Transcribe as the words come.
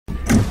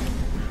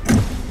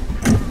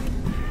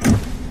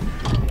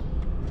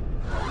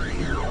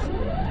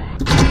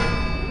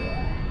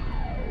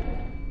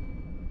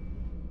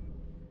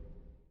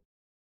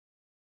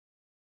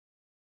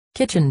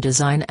kitchen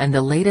design and the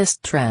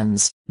latest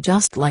trends.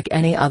 Just like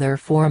any other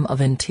form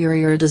of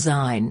interior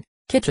design,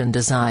 kitchen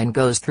design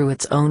goes through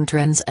its own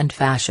trends and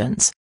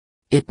fashions.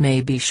 It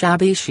may be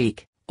shabby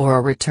chic, or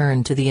a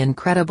return to the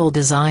incredible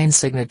design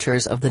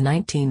signatures of the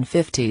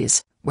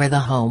 1950s, where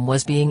the home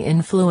was being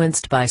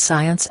influenced by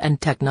science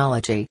and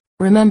technology.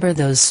 Remember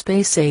those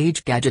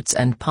space-age gadgets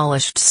and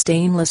polished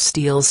stainless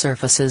steel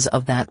surfaces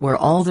that were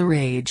all the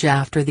rage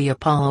after the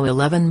Apollo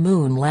 11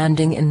 moon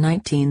landing in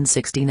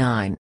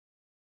 1969.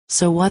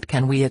 So what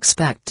can we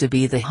expect to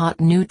be the hot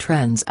new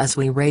trends as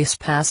we race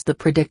past the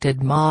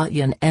predicted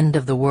Mayan end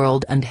of the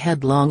world and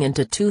headlong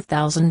into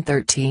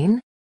 2013?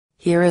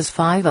 Here is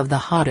 5 of the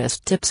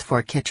hottest tips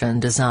for kitchen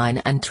design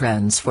and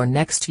trends for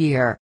next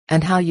year,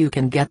 and how you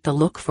can get the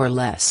look for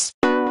less.